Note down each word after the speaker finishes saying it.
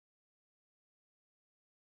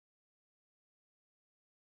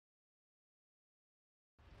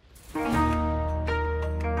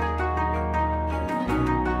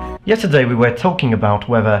Yesterday we were talking about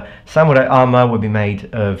whether samurai armor would be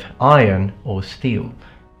made of iron or steel.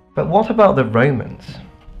 But what about the Romans?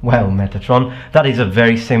 Well, Metatron, that is a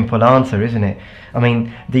very simple answer, isn't it? I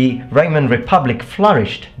mean, the Roman Republic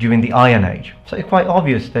flourished during the Iron Age, so it's quite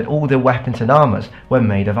obvious that all their weapons and armors were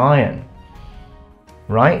made of iron.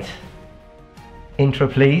 Right? Intro,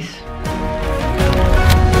 please.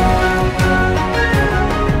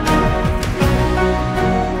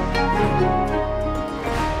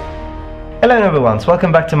 Hello everyone, so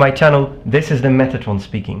welcome back to my channel. This is the Metatron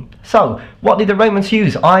speaking. So, what did the Romans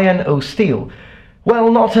use, iron or steel?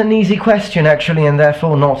 Well, not an easy question actually, and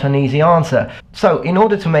therefore not an easy answer. So, in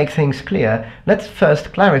order to make things clear, let's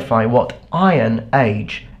first clarify what Iron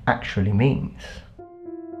Age actually means.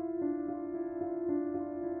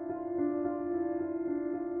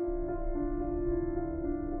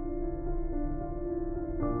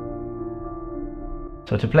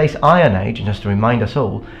 So to place Iron Age, just to remind us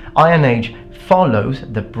all, Iron Age follows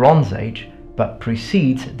the Bronze Age but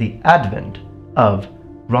precedes the advent of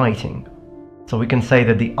writing. So we can say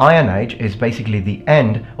that the Iron Age is basically the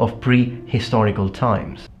end of prehistorical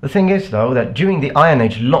times. The thing is though that during the Iron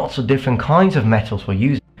Age lots of different kinds of metals were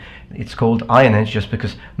used. It's called Iron Age just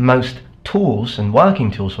because most tools and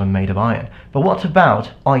working tools were made of iron. But what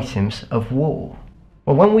about items of war?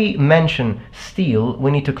 Well, when we mention steel, we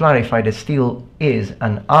need to clarify that steel is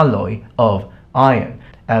an alloy of iron,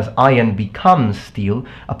 as iron becomes steel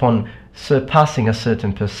upon surpassing a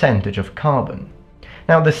certain percentage of carbon.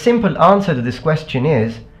 Now, the simple answer to this question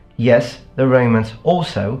is, yes, the Romans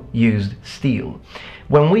also used steel.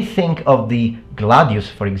 When we think of the gladius,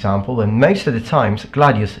 for example, and most of the times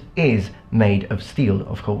gladius is made of steel,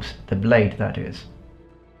 of course, the blade that is.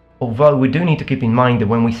 Although we do need to keep in mind that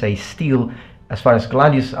when we say steel, as far as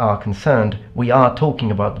gladius are concerned, we are talking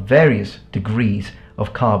about various degrees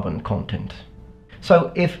of carbon content.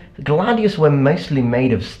 So if gladius were mostly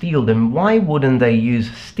made of steel, then why wouldn't they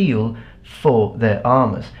use steel for their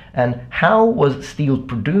armors? And how was steel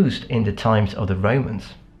produced in the times of the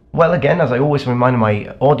Romans? Well, again, as I always remind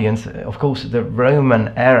my audience, of course, the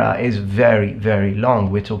Roman era is very, very long.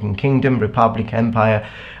 We're talking kingdom, republic, empire,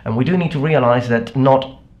 and we do need to realize that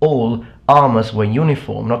not all armors were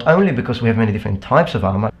uniform, not only because we have many different types of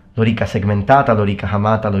armor, Lorica Segmentata, Lorica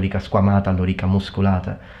Hamata, Lorica Squamata, Lorica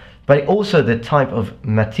Musculata, but also the type of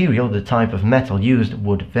material, the type of metal used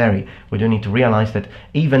would vary. We do need to realize that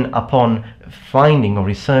even upon finding or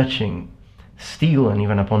researching steel, and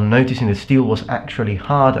even upon noticing that steel was actually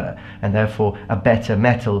harder and therefore a better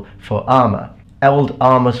metal for armor, old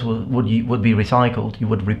armors would be recycled. You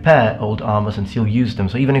would repair old armors and still use them.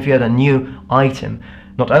 So even if you had a new item,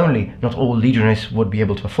 not all legionaries would be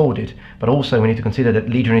able to afford it, but also we need to consider that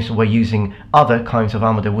legionaries were using other kinds of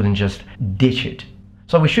armor. They wouldn't just ditch it.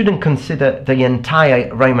 So we shouldn't consider the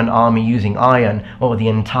entire Roman army using iron or the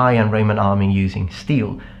entire Roman army using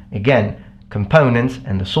steel. Again, components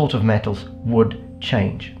and the sort of metals would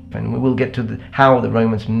change. And we will get to how the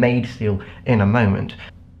Romans made steel in a moment.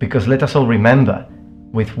 Because let us all remember,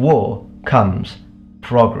 with war comes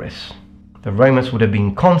progress. The Romans would have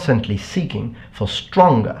been constantly seeking for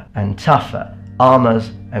stronger and tougher armors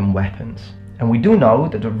and weapons. And we do know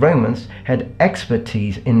that the Romans had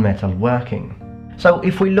expertise in metalworking. So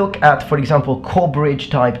if we look at, for example, Corbridge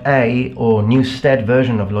Type A or Newstead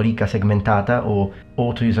version of Lorica Segmentata,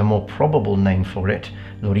 or to use a more probable name for it,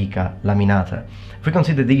 Lorica Laminata. If we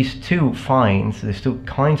consider these two finds, these two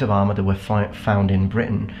kinds of armor that were found in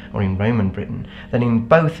Britain, or in Roman Britain, then in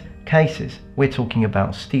both cases we're talking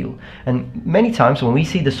about steel. And many times when we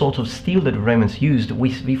see the sort of steel that the Romans used,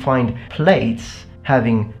 we find plates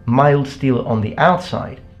having mild steel on the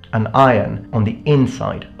outside and iron on the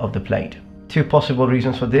inside of the plate. Two possible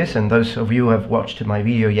reasons for this, and those of you who have watched my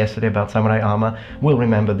video yesterday about samurai armor will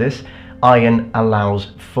remember this. Iron allows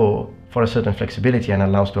for a certain flexibility and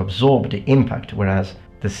allows to absorb the impact, whereas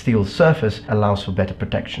the steel surface allows for better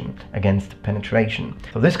protection against penetration.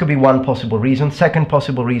 So this could be one possible reason. Second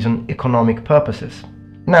possible reason, economic purposes.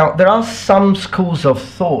 Now, there are some schools of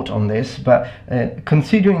thought on this, but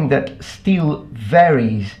considering that steel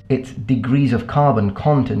varies its degrees of carbon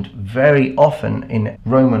content very often in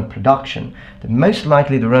Roman production, then most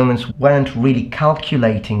likely the Romans weren't really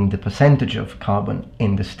calculating the percentage of carbon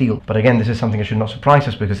in the steel. But again, this is something that should not surprise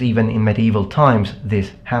us because even in medieval times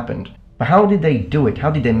this happened. But how did they do it?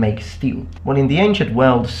 How did they make steel? Well, in the ancient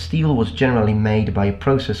world, steel was generally made by a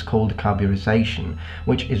process called carburization,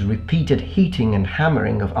 which is repeated heating and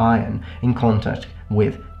hammering of iron in contact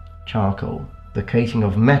with charcoal. The casing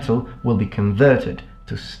of metal will be converted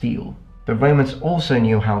to steel. The Romans also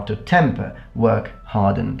knew how to temper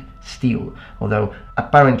work-hardened steel, although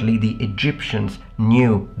apparently the Egyptians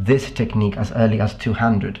knew this technique as early as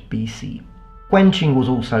 200 BC. Quenching was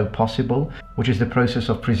also possible, which is the process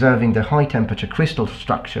of preserving the high-temperature crystal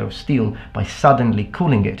structure of steel by suddenly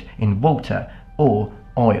cooling it in water or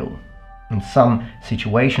oil. In some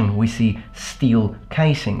situations we see steel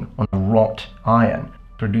casing on a wrought iron,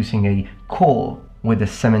 producing a core with the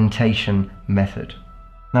cementation method.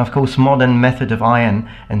 Now, of course, modern method of iron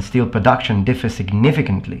and steel production differ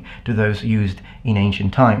significantly to those used in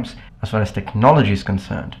ancient times as far as technology is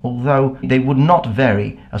concerned, although they would not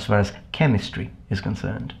vary as far as chemistry is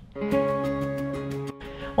concerned.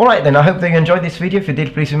 Alright then, I hope that you enjoyed this video. If you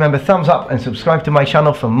did, please remember thumbs up and subscribe to my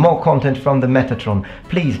channel for more content from the Metatron.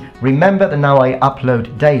 Please remember that now I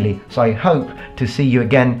upload daily, so I hope to see you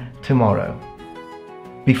again tomorrow.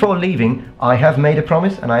 Before leaving, I have made a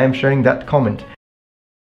promise and I am sharing that comment.